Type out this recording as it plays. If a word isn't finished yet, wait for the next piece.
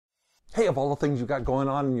Hey, of all the things you got going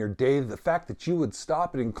on in your day, the fact that you would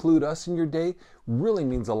stop and include us in your day really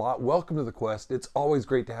means a lot. Welcome to The Quest. It's always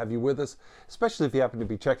great to have you with us, especially if you happen to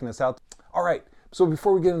be checking us out. All right, so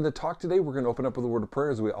before we get into the talk today, we're going to open up with a word of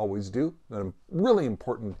prayer as we always do. A really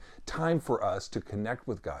important time for us to connect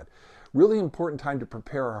with God. Really important time to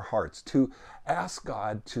prepare our hearts, to ask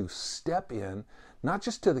God to step in, not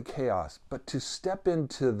just to the chaos, but to step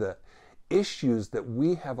into the issues that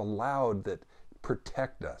we have allowed that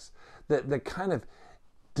protect us, that kind of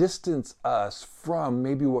distance us from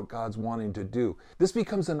maybe what God's wanting to do. This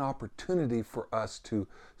becomes an opportunity for us to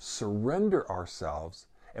surrender ourselves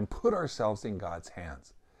and put ourselves in God's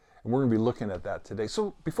hands. And we're going to be looking at that today.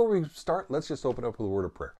 So before we start, let's just open up with a word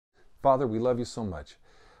of prayer. Father, we love you so much.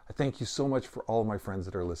 I thank you so much for all of my friends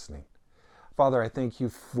that are listening. Father, I thank you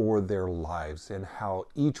for their lives and how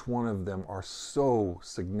each one of them are so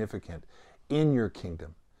significant in your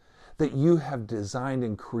kingdom, that you have designed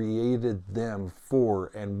and created them for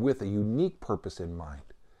and with a unique purpose in mind.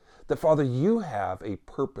 That, Father, you have a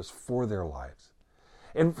purpose for their lives.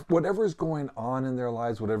 And whatever is going on in their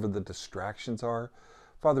lives, whatever the distractions are,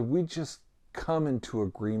 Father, we just come into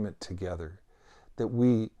agreement together that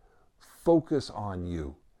we focus on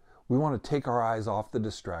you. We want to take our eyes off the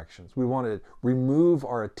distractions. We want to remove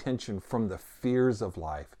our attention from the fears of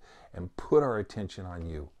life and put our attention on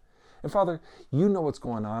you. And Father, you know what's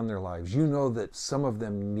going on in their lives. You know that some of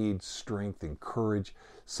them need strength and courage.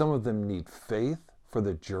 Some of them need faith for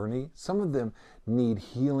the journey. Some of them need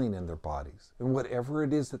healing in their bodies. And whatever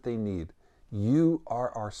it is that they need, you are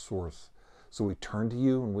our source. So we turn to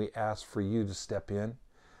you and we ask for you to step in.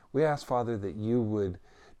 We ask, Father, that you would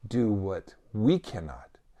do what we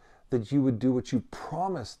cannot, that you would do what you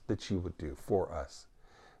promised that you would do for us.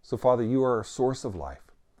 So, Father, you are our source of life.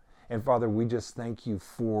 And Father, we just thank you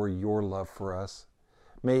for your love for us.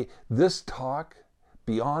 May this talk,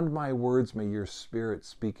 beyond my words, may your Spirit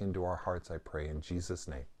speak into our hearts, I pray in Jesus'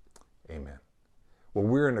 name. Amen. Well,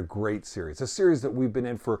 we're in a great series, a series that we've been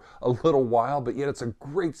in for a little while, but yet it's a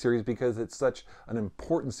great series because it's such an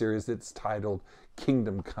important series. It's titled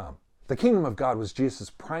Kingdom Come. The kingdom of God was Jesus'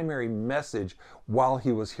 primary message while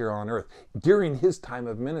he was here on earth, during his time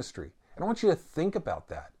of ministry. And I want you to think about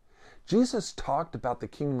that. Jesus talked about the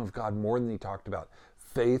kingdom of God more than he talked about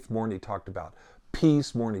faith, more than he talked about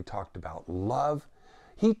peace, more than he talked about love.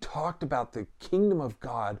 He talked about the kingdom of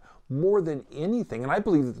God more than anything. And I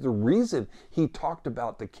believe that the reason he talked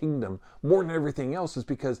about the kingdom more than everything else is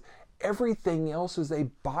because everything else is a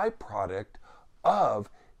byproduct of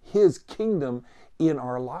his kingdom in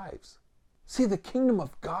our lives. See, the kingdom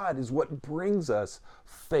of God is what brings us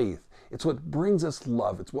faith. It's what brings us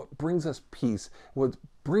love. It's what brings us peace. What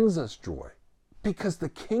brings us joy. Because the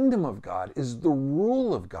kingdom of God is the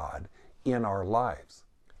rule of God in our lives.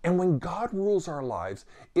 And when God rules our lives,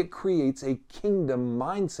 it creates a kingdom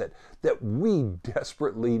mindset that we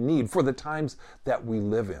desperately need for the times that we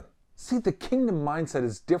live in. See, the kingdom mindset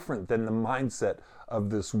is different than the mindset of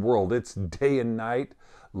this world. It's day and night,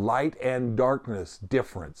 light and darkness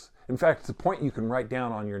difference. In fact, the point you can write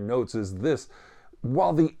down on your notes is this: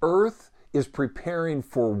 while the earth is preparing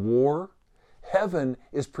for war, heaven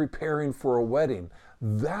is preparing for a wedding.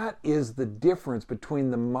 That is the difference between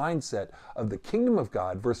the mindset of the kingdom of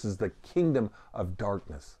God versus the kingdom of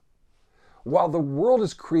darkness. While the world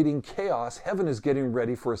is creating chaos, heaven is getting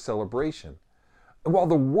ready for a celebration. And while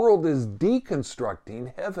the world is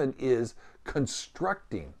deconstructing, heaven is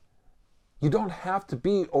constructing. You don't have to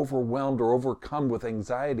be overwhelmed or overcome with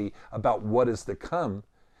anxiety about what is to come.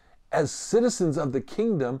 As citizens of the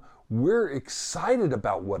kingdom, we're excited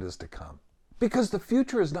about what is to come. Because the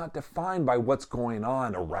future is not defined by what's going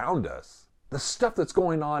on around us. The stuff that's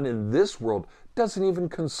going on in this world doesn't even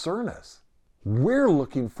concern us. We're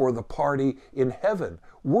looking for the party in heaven.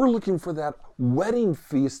 We're looking for that wedding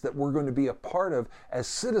feast that we're going to be a part of as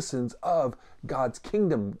citizens of God's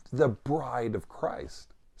kingdom, the bride of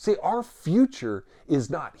Christ. See, our future is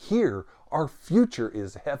not here. Our future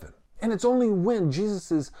is heaven. And it's only when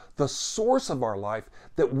Jesus is the source of our life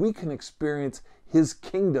that we can experience his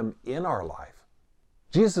kingdom in our life.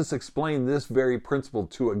 Jesus explained this very principle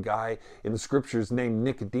to a guy in the scriptures named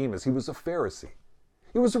Nicodemus. He was a Pharisee.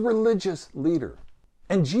 He was a religious leader.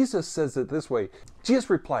 And Jesus says it this way. Jesus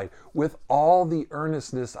replied, "With all the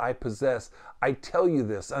earnestness I possess, I tell you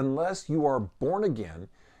this, unless you are born again,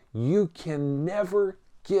 you can never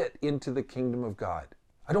get into the kingdom of God."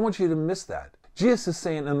 I don't want you to miss that. Jesus is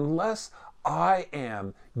saying, unless I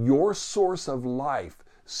am your source of life,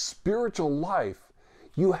 spiritual life,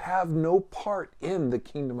 you have no part in the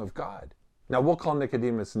kingdom of God. Now we'll call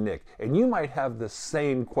Nicodemus Nick, and you might have the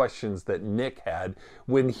same questions that Nick had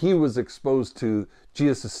when he was exposed to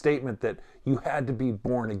Jesus' statement that you had to be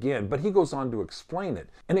born again. But he goes on to explain it.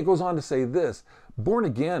 And it goes on to say this, born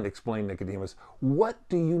again, explained Nicodemus, what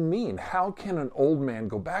do you mean? How can an old man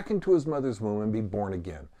go back into his mother's womb and be born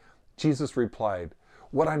again? Jesus replied,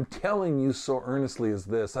 what I'm telling you so earnestly is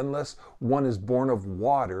this, unless one is born of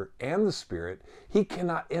water and the Spirit, he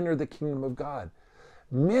cannot enter the kingdom of God.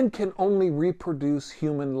 Men can only reproduce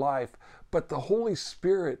human life, but the Holy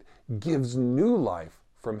Spirit gives new life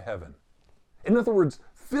from heaven. In other words,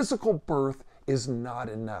 physical birth is not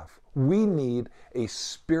enough. We need a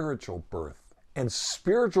spiritual birth. And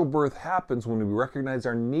spiritual birth happens when we recognize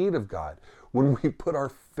our need of God, when we put our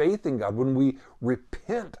faith in God, when we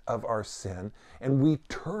repent of our sin and we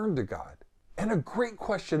turn to God. And a great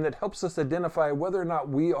question that helps us identify whether or not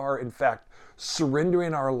we are, in fact,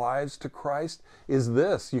 surrendering our lives to Christ is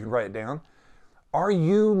this. You can write it down. Are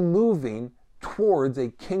you moving towards a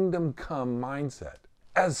kingdom come mindset?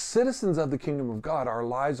 As citizens of the kingdom of God, our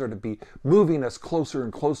lives are to be moving us closer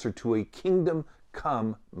and closer to a kingdom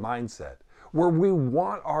come mindset, where we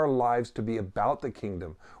want our lives to be about the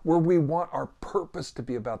kingdom, where we want our purpose to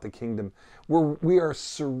be about the kingdom, where we are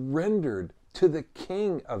surrendered to the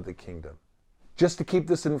King of the kingdom. Just to keep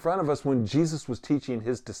this in front of us, when Jesus was teaching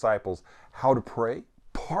his disciples how to pray,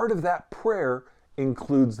 part of that prayer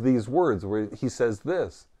includes these words where he says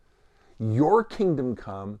this, your kingdom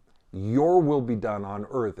come, your will be done on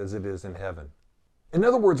earth as it is in heaven. In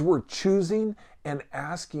other words, we're choosing and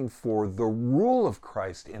asking for the rule of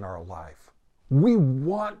Christ in our life. We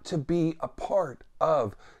want to be a part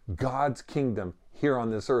of God's kingdom here on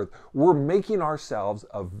this earth. We're making ourselves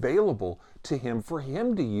available to him for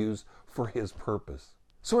him to use for his purpose.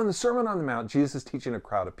 So in the Sermon on the Mount, Jesus is teaching a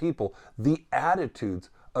crowd of people the attitudes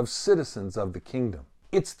of citizens of the kingdom.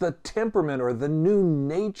 It's the temperament or the new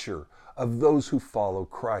nature of those who follow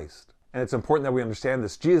Christ. And it's important that we understand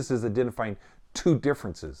this. Jesus is identifying two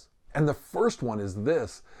differences. And the first one is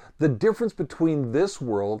this, the difference between this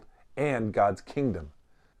world and God's kingdom.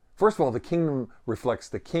 First of all, the kingdom reflects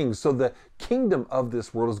the king. So the kingdom of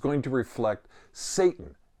this world is going to reflect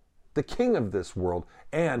Satan, the king of this world,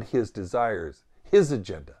 and his desires, his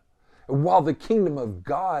agenda. While the kingdom of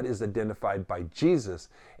God is identified by Jesus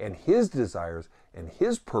and his desires and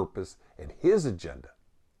his purpose and his agenda.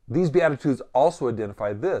 These Beatitudes also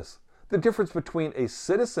identify this, the difference between a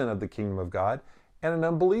citizen of the kingdom of God and an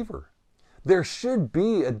unbeliever. There should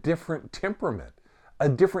be a different temperament, a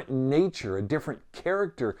different nature, a different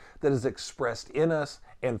character that is expressed in us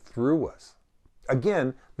and through us.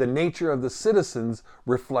 Again, the nature of the citizens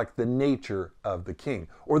reflect the nature of the king,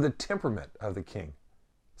 or the temperament of the king.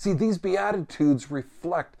 See, these Beatitudes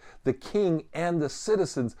reflect the king and the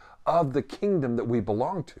citizens of the kingdom that we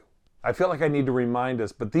belong to. I feel like I need to remind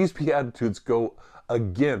us, but these Beatitudes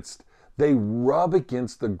they rub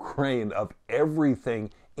against the grain of everything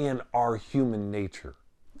in our human nature.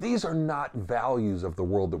 These are not values of the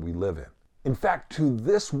world that we live in. In fact, to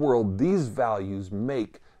this world, these values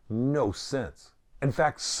make no sense. In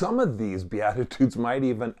fact, some of these Beatitudes might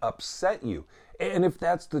even upset you. And if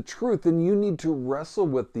that's the truth, then you need to wrestle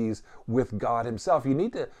with these with God himself. You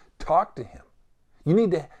need to talk to him. You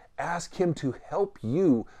need to ask him to help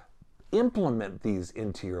you implement these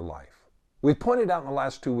into your life. We pointed out in the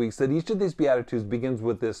last 2 weeks that each of these Beatitudes begins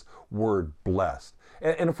with this word blessed.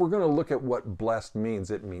 And if we're going to look at what blessed means,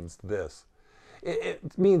 it means this.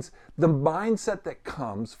 It means the mindset that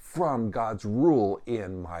comes from God's rule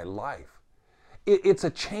in my life. It's a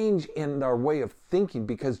change in our way of thinking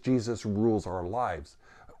because Jesus rules our lives.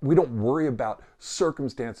 We don't worry about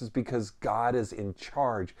circumstances because God is in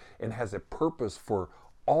charge and has a purpose for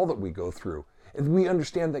all that we go through. And we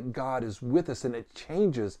understand that God is with us, and it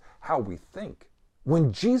changes how we think.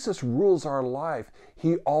 When Jesus rules our life,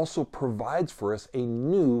 he also provides for us a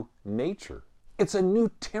new nature. It's a new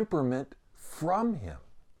temperament from him.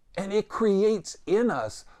 And it creates in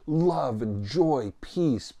us love and joy,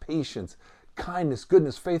 peace, patience, kindness,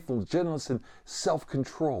 goodness, faithfulness, gentleness, and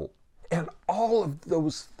self-control. And all of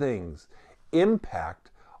those things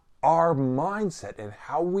impact our mindset and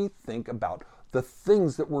how we think about the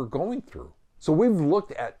things that we're going through. So we've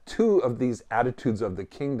looked at two of these attitudes of the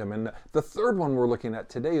kingdom, and the third one we're looking at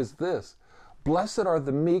today is this. Blessed are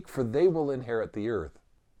the meek, for they will inherit the earth.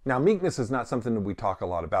 Now, meekness is not something that we talk a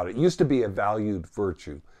lot about. It used to be a valued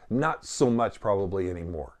virtue, not so much probably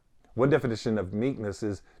anymore. One definition of meekness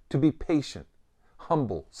is to be patient,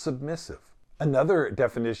 humble, submissive. Another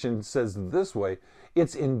definition says this way,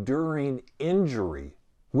 it's enduring injury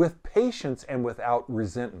with patience and without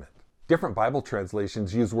resentment. Different Bible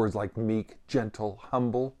translations use words like meek, gentle,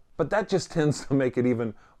 humble, But that just tends to make it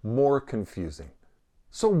even more confusing.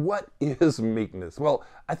 So what is meekness? Well,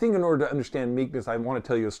 I think in order to understand meekness, I want to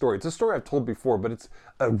tell you a story. It's a story I've told before, but it's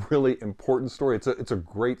a really important story. It's a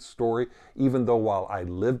great story, even though while I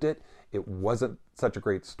lived it, it wasn't such a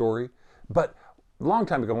great story. But a long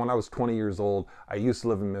time ago, when I was 20 years old, I used to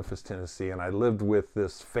live in Memphis, Tennessee, and I lived with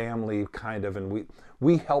this family and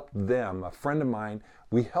we helped them, a friend of mine,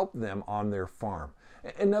 we helped them on their farm.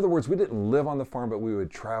 In other words, we didn't live on the farm, but we would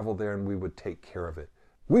travel there and we would take care of it.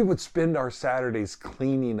 We would spend our Saturdays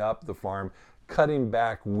cleaning up the farm, cutting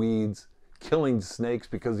back weeds, killing snakes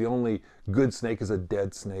because the only good snake is a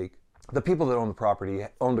dead snake. The people that owned the property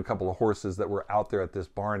owned a couple of horses that were out there at this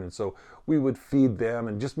barn, and so we would feed them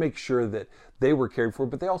and just make sure that they were cared for,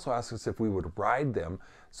 but they also asked us if we would ride them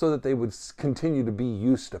so that they would continue to be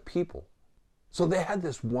used to people. So they had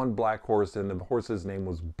this one black horse, and the horse's name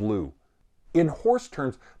was Blue. In horse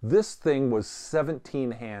terms, this thing was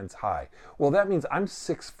 17 hands high. Well, that means I'm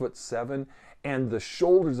 6'7", and the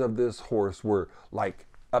shoulders of this horse were like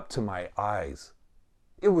up to my eyes.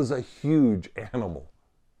 It was a huge animal.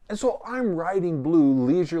 And so I'm riding Blue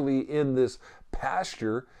leisurely in this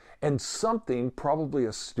pasture, and something, probably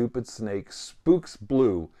a stupid snake, spooks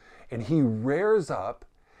Blue, and he rears up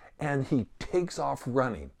and he takes off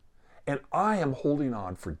running. And I am holding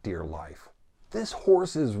on for dear life. This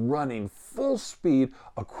horse is running full speed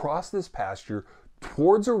across this pasture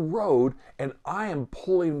towards a road, and I am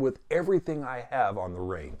pulling with everything I have on the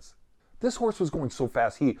reins. This horse was going so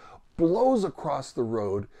fast, he blows across the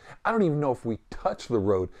road. I don't even know if we touch the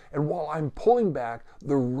road. And while I'm pulling back,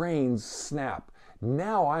 the reins snap.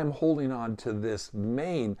 Now I'm holding on to this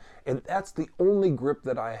mane, and that's the only grip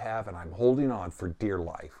that I have, and I'm holding on for dear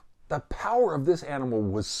life. The power of this animal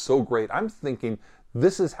was so great. I'm thinking,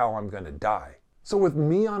 this is how I'm going to die. So with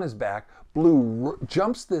me on his back, Blue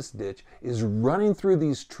jumps this ditch, is running through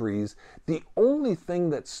these trees. The only thing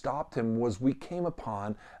that stopped him was we came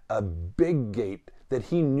upon a big gate that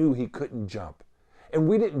he knew he couldn't jump. And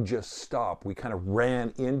we didn't just stop, we kind of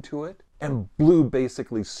ran into it, and Blue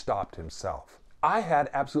basically stopped himself. I had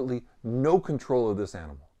absolutely no control of this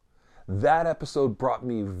animal. That episode brought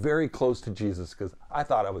me very close to Jesus because I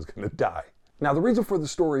thought I was going to die. Now, the reason for the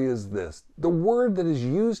story is this. The word that is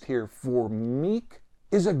used here for meek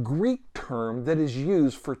is a Greek term that is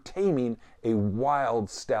used for taming a wild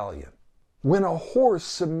stallion. When a horse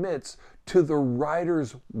submits to the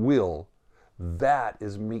rider's will, that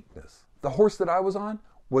is meekness. The horse that I was on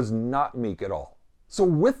was not meek at all. So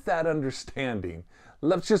with that understanding,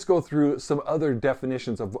 let's just go through some other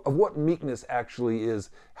definitions of what meekness actually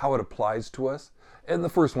is, how it applies to us. And the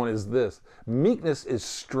first one is this. Meekness is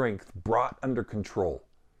strength brought under control.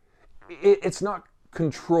 It's not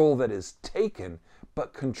control that is taken,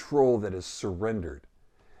 but control that is surrendered.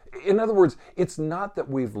 In other words, it's not that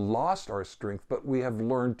we've lost our strength, but we have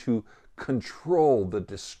learned to control the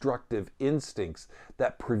destructive instincts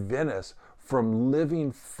that prevent us from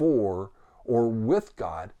living for or with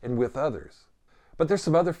God and with others. But there's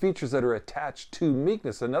some other features that are attached to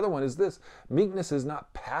meekness. Another one is this. Meekness is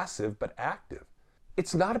not passive, but active.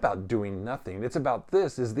 It's not about doing nothing. It's about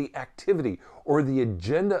this. Is the activity or the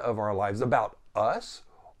agenda of our lives about us,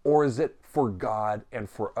 or is it for God and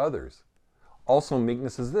for others? Also,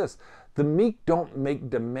 meekness is this. The meek don't make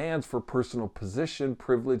demands for personal position,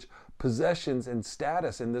 privilege, possessions, and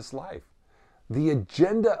status in this life. The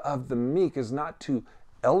agenda of the meek is not to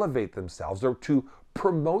elevate themselves or to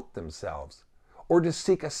promote themselves or to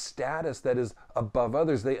seek a status that is above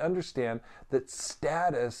others. They understand that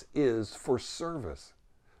status is for service.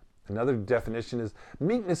 Another definition is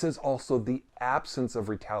meekness is also the absence of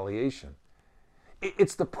retaliation.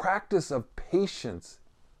 It's the practice of patience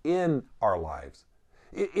in our lives.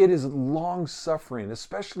 It is long suffering,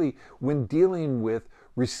 especially when dealing with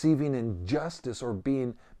receiving injustice or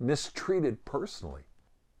being mistreated personally.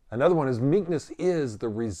 Another one is meekness is the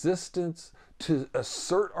resistance to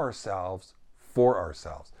assert ourselves for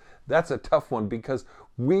ourselves. That's a tough one because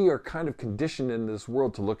we are kind of conditioned in this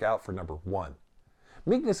world to look out for number one.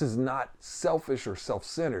 Meekness is not selfish or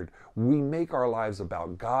self-centered. We make our lives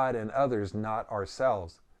about God and others, not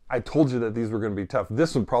ourselves. I told you that these were going to be tough.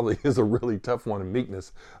 This one probably is a really tough one in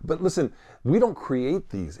meekness. But listen, we don't create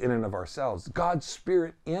these in and of ourselves. God's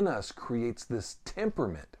Spirit in us creates this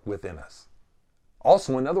temperament within us.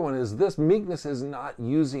 Also, another one is this. Meekness is not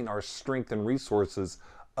using our strength and resources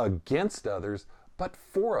against others, but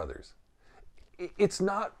for others. It's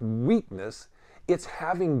not weakness. It's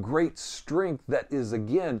having great strength that is,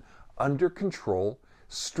 again, under control,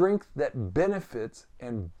 strength that benefits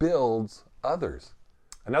and builds others.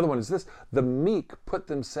 Another one is this. The meek put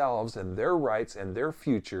themselves and their rights and their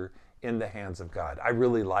future in the hands of God. I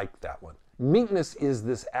really like that one. Meekness is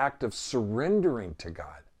this act of surrendering to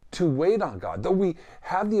God, to wait on God. Though we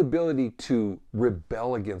have the ability to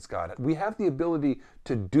rebel against God, we have the ability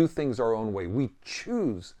to do things our own way. We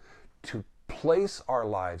choose to place our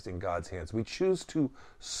lives in God's hands. We choose to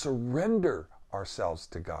surrender ourselves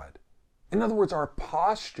to God. In other words, our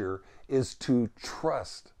posture is to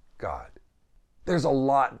trust God. There's a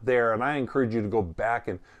lot there, and I encourage you to go back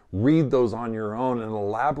and read those on your own and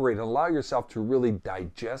elaborate. Allow yourself to really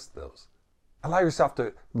digest those. Allow yourself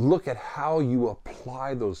to look at how you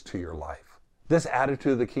apply those to your life. This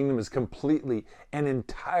attitude of the kingdom is completely and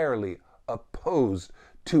entirely opposed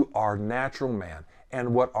to our natural man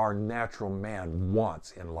and what our natural man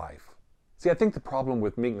wants in life. See, I think the problem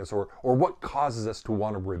with meekness, or what causes us to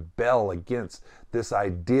want to rebel against this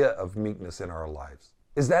idea of meekness in our lives,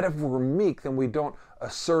 is that if we're meek, then we don't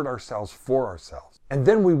assert ourselves for ourselves. And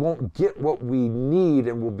then we won't get what we need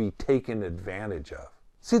and will be taken advantage of.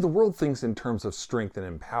 See, the world thinks in terms of strength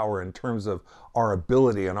and power, in terms of our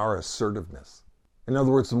ability and our assertiveness. In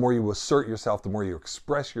other words, the more you assert yourself, the more you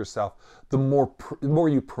express yourself, the more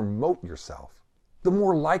you promote yourself, the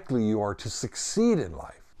more likely you are to succeed in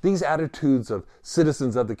life. These attitudes of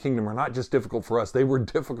citizens of the kingdom are not just difficult for us, they were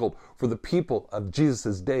difficult for the people of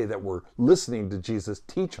Jesus' day that were listening to Jesus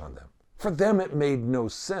teach on them. For them, it made no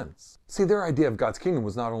sense. See, their idea of God's kingdom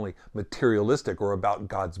was not only materialistic or about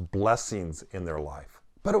God's blessings in their life,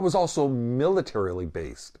 but it was also militarily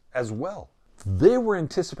based as well. They were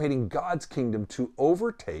anticipating God's kingdom to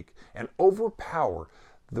overtake and overpower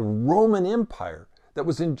the Roman Empire that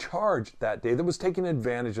was in charge that day, that was taking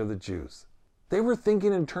advantage of the Jews. They were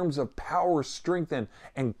thinking in terms of power, strength,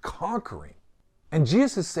 and conquering. And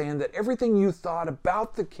Jesus is saying that everything you thought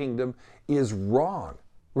about the kingdom is wrong.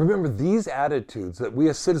 Remember, these attitudes that we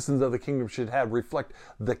as citizens of the kingdom should have reflect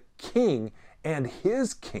the king and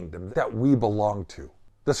his kingdom that we belong to.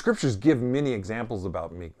 The scriptures give many examples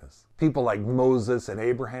about meekness. People like Moses and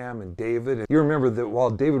Abraham and David. And you remember that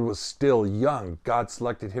while David was still young, God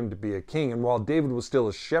selected him to be a king. And while David was still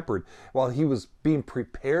a shepherd, while he was being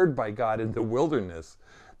prepared by God in the wilderness,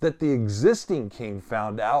 that the existing king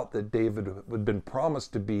found out that David had been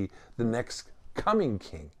promised to be the next coming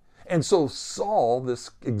king. And so Saul,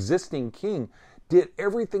 this existing king, did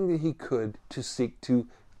everything that he could to seek to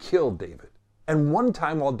kill David. And one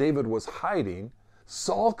time while David was hiding,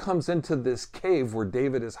 Saul comes into this cave where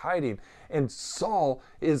David is hiding, and Saul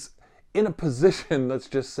is in a position, let's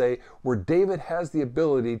just say, where David has the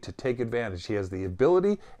ability to take advantage. He has the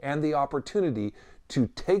ability and the opportunity to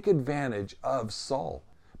take advantage of Saul.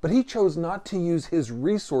 But he chose not to use his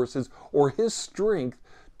resources or his strength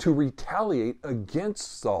to retaliate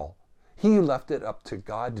against Saul. He left it up to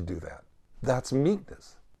God to do that. That's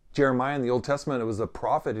meekness. Jeremiah in the Old Testament was a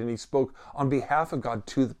prophet, and he spoke on behalf of God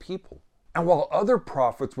to the people. And while other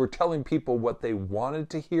prophets were telling people what they wanted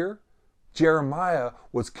to hear, Jeremiah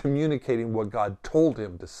was communicating what God told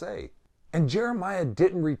him to say. And Jeremiah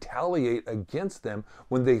didn't retaliate against them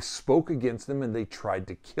when they spoke against him and they tried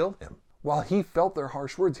to kill him. While he felt their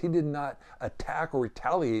harsh words, he did not attack or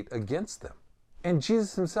retaliate against them. And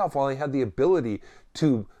Jesus himself, while he had the ability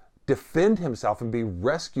to defend himself and be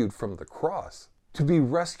rescued from the cross, to be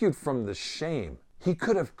rescued from the shame, he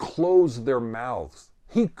could have closed their mouths.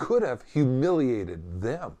 He could have humiliated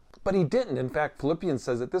them, but he didn't. In fact, Philippians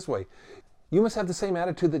says it this way: you must have the same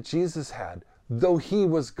attitude that Jesus had. Though he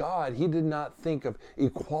was God, he did not think of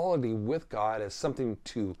equality with God as something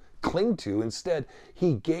to cling to. Instead,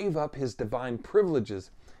 he gave up his divine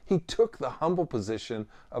privileges. He took the humble position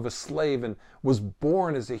of a slave and was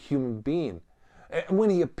born as a human being. And when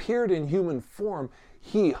he appeared in human form,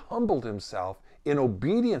 he humbled himself in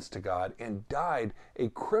obedience to God and died a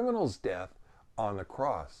criminal's death on the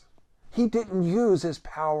cross. He didn't use his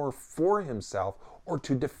power for himself or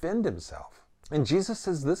to defend himself. And Jesus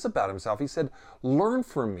says this about himself. He said, "Learn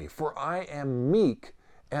from me, for I am meek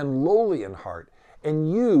and lowly in heart,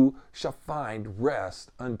 and you shall find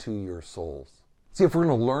rest unto your souls." See, if we're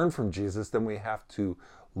going to learn from Jesus, then we have to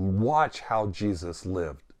watch how Jesus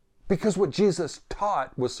lived. Because what Jesus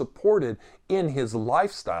taught was supported in his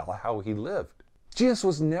lifestyle, how he lived. Jesus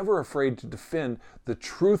was never afraid to defend the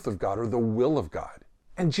truth of God or the will of God.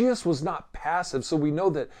 And Jesus was not passive, so we know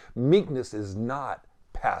that meekness is not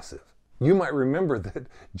passive. You might remember that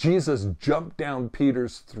Jesus jumped down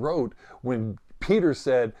Peter's throat when Peter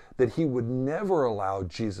said that he would never allow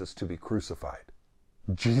Jesus to be crucified.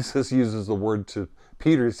 Jesus uses the word to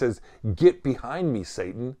Peter. He says, "Get behind me,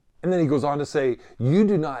 Satan." And then he goes on to say, "You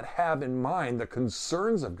do not have in mind the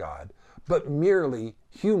concerns of God, but merely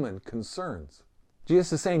human concerns."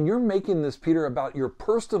 Jesus is saying, you're making this, Peter, about your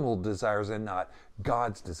personal desires and not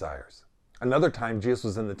God's desires. Another time, Jesus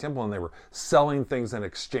was in the temple and they were selling things and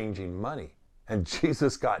exchanging money. And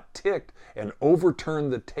Jesus got ticked and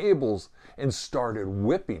overturned the tables and started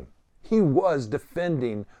whipping. He was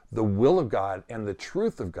defending the will of God and the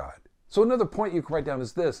truth of God. So another point you can write down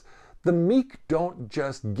is this: the meek don't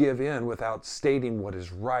just give in without stating what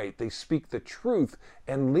is right. They speak the truth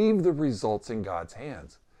and leave the results in God's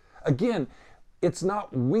hands. Again, it's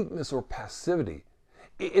not weakness or passivity.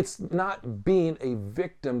 It's not being a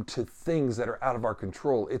victim to things that are out of our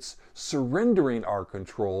control. It's surrendering our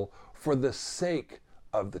control for the sake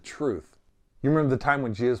of the truth. You remember the time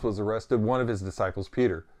when Jesus was arrested? One of his disciples,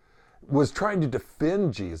 Peter, was trying to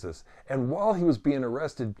defend Jesus. And while he was being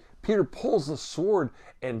arrested, Peter pulls the sword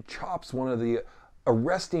and chops one of the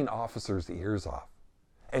arresting officer's ears off.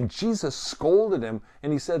 And Jesus scolded him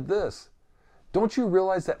and he said this: don't you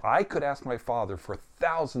realize that I could ask my Father for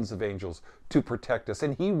thousands of angels to protect us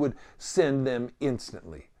and he would send them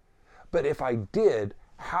instantly? But if I did,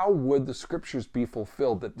 how would the scriptures be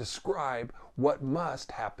fulfilled that describe what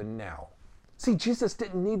must happen now? See, Jesus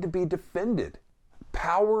didn't need to be defended.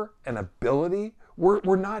 Power and ability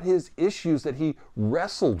were not his issues that he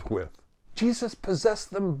wrestled with. Jesus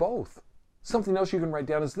possessed them both. Something else you can write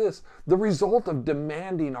down is this: the result of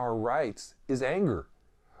demanding our rights is anger,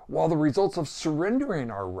 while the results of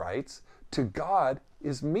surrendering our rights to God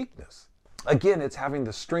is meekness. Again, it's having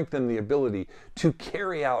the strength and the ability to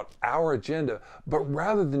carry out our agenda, but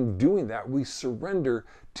rather than doing that, we surrender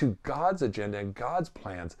to God's agenda and God's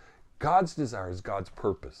plans, God's desires, God's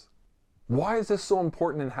purpose. Why is this so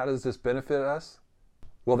important and how does this benefit us?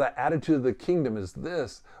 Well, that attitude of the kingdom is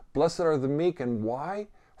this: blessed are the meek, and why?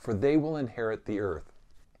 For they will inherit the earth.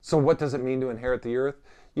 So what does it mean to inherit the earth?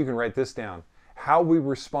 You can write this down. How we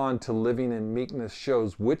respond to living in meekness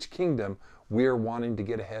shows which kingdom we are wanting to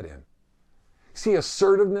get ahead in. See,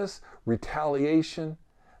 assertiveness, retaliation,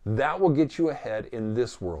 that will get you ahead in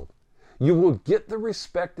this world. You will get the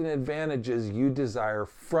respect and advantages you desire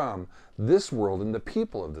from this world and the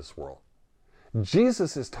people of this world.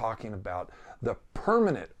 Jesus is talking about the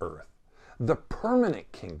permanent earth, the permanent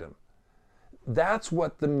kingdom. That's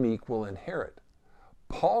what the meek will inherit.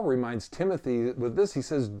 Paul reminds Timothy with this. He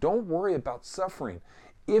says, don't worry about suffering.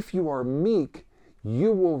 If you are meek,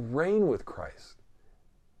 you will reign with Christ.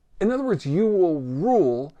 In other words, you will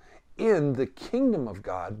rule in the kingdom of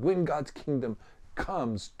God when God's kingdom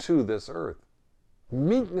comes to this earth.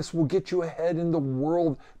 Meekness will get you ahead in the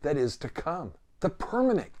world that is to come, the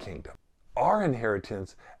permanent kingdom. Our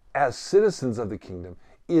inheritance as citizens of the kingdom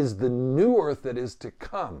is the new earth that is to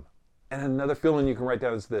come. And another feeling you can write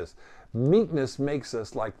down is this: meekness makes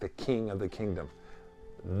us like the king of the kingdom.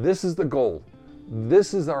 This is the goal.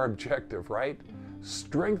 This is our objective, right?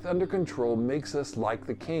 Strength under control makes us like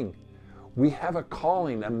the king. We have a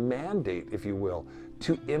calling, a mandate, if you will,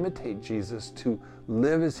 to imitate Jesus, to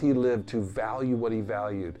live as he lived, to value what he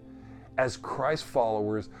valued. As Christ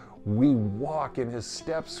followers, we walk in his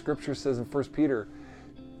steps. Scripture says in 1 Peter,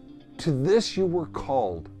 to this you were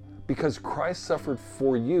called, because Christ suffered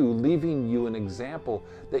for you, leaving you an example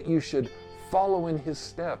that you should follow in his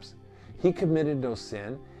steps. He committed no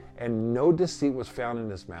sin, and no deceit was found in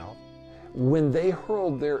his mouth. When they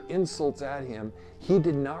hurled their insults at him, he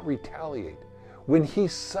did not retaliate. When he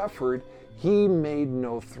suffered, he made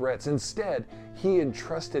no threats. Instead, he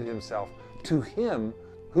entrusted himself to him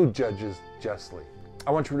who judges justly.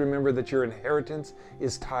 I want you to remember that your inheritance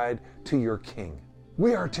is tied to your king.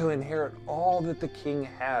 We are to inherit all that the king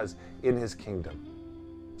has in his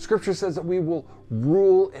kingdom. Scripture says that we will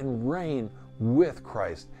rule and reign with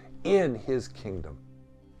Christ in his kingdom.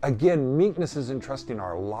 Again, meekness is entrusting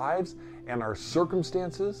our lives and our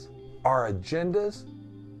circumstances, our agendas.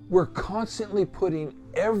 We're constantly putting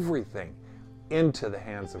everything into the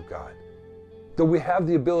hands of God. Though we have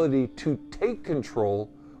the ability to take control,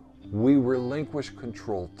 we relinquish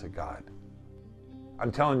control to God.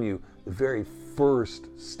 I'm telling you, the very first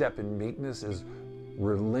step in meekness is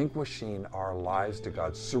relinquishing our lives to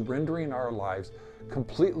God, surrendering our lives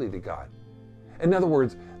completely to God. In other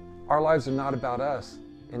words, our lives are not about us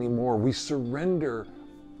anymore. We surrender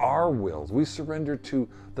our wills. We surrender to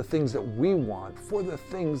the things that we want for the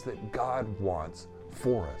things that God wants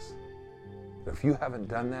for us. If you haven't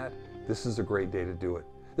done that, this is a great day to do it.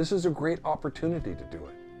 This is a great opportunity to do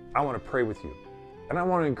it. I want to pray with you, and I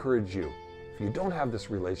want to encourage you. If you don't have this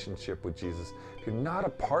relationship with Jesus, if you're not a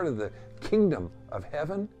part of the kingdom of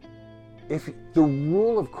heaven, if the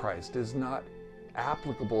rule of Christ is not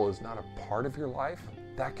applicable, is not a part of your life,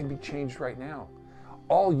 that can be changed right now.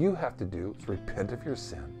 All you have to do is repent of your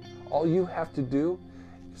sin. All you have to do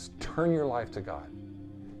is turn your life to God,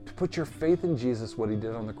 to put your faith in Jesus, what he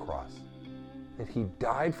did on the cross, that he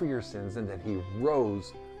died for your sins and that he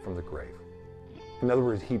rose from the grave. In other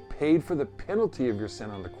words, he paid for the penalty of your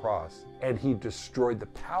sin on the cross, and he destroyed the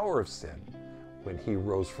power of sin when he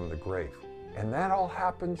rose from the grave. And that all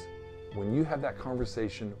happens when you have that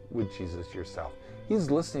conversation with Jesus yourself.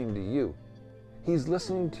 He's listening to you. He's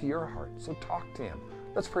listening to your heart. So talk to him.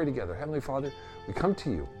 Let's pray together. Heavenly Father, we come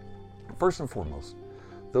to you. First and foremost,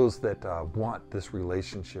 those that want this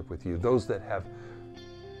relationship with you, those that have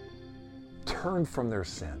turned from their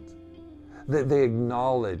sins, that they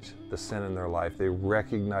acknowledge the sin in their life, they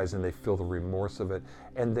recognize and they feel the remorse of it,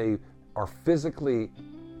 and they are physically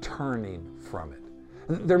turning from it.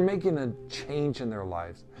 They're making a change in their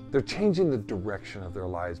lives. They're changing the direction of their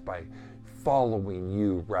lives by following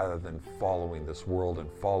you rather than following this world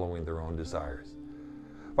and following their own desires.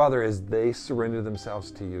 Father, as they surrender themselves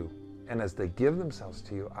to you and as they give themselves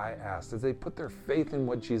to you, I ask, as they put their faith in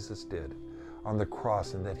what Jesus did on the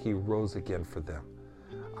cross and that he rose again for them,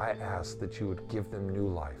 I ask that you would give them new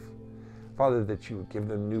life. Father, that you would give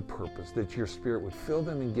them new purpose, that your Spirit would fill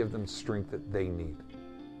them and give them strength that they need.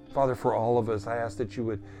 Father, for all of us, I ask that you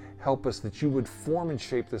would help us, that you would form and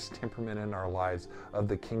shape this temperament in our lives of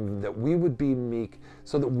the kingdom, that we would be meek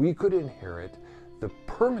so that we could inherit the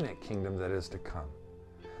permanent kingdom that is to come,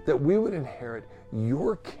 that we would inherit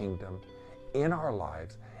your kingdom in our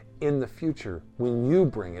lives in the future when you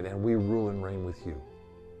bring it and we rule and reign with you.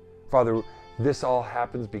 Father, this all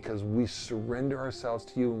happens because we surrender ourselves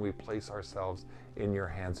to you and we place ourselves in your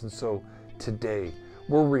hands. And so today,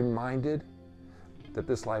 we're reminded that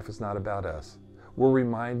this life is not about us. We're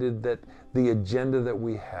reminded that the agenda that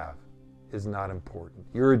we have is not important.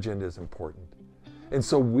 Your agenda is important. And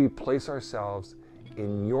so we place ourselves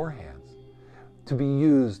in your hands to be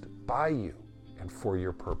used by you and for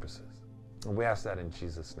your purposes. And we ask that in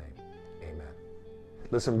Jesus' name. Amen.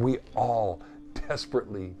 Listen, we all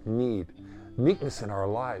desperately need meekness in our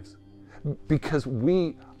lives because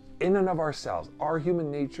we, in and of ourselves, our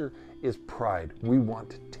human nature is pride. We want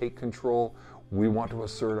to take control. We want to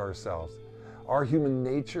assert ourselves. Our human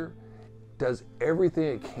nature does everything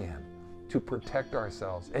it can to protect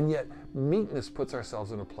ourselves. And yet meekness puts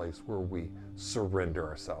ourselves in a place where we surrender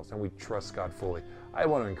ourselves and we trust God fully. I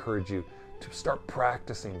want to encourage you to start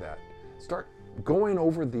practicing that. Start going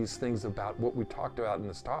over these things about what we talked about in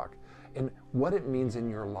this talk and what it means in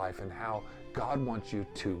your life and how God wants you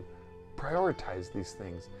to prioritize these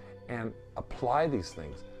things and apply these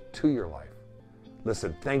things to your life.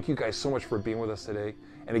 Listen, thank you guys so much for being with us today.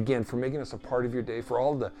 And again, for making us a part of your day, for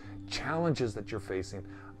all the challenges that you're facing.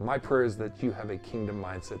 My prayer is that you have a kingdom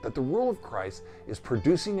mindset, that the rule of Christ is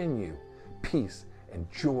producing in you peace and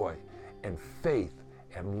joy and faith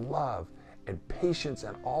and love and patience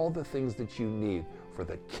and all the things that you need for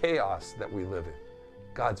the chaos that we live in.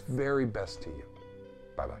 God's very best to you.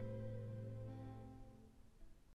 Bye-bye.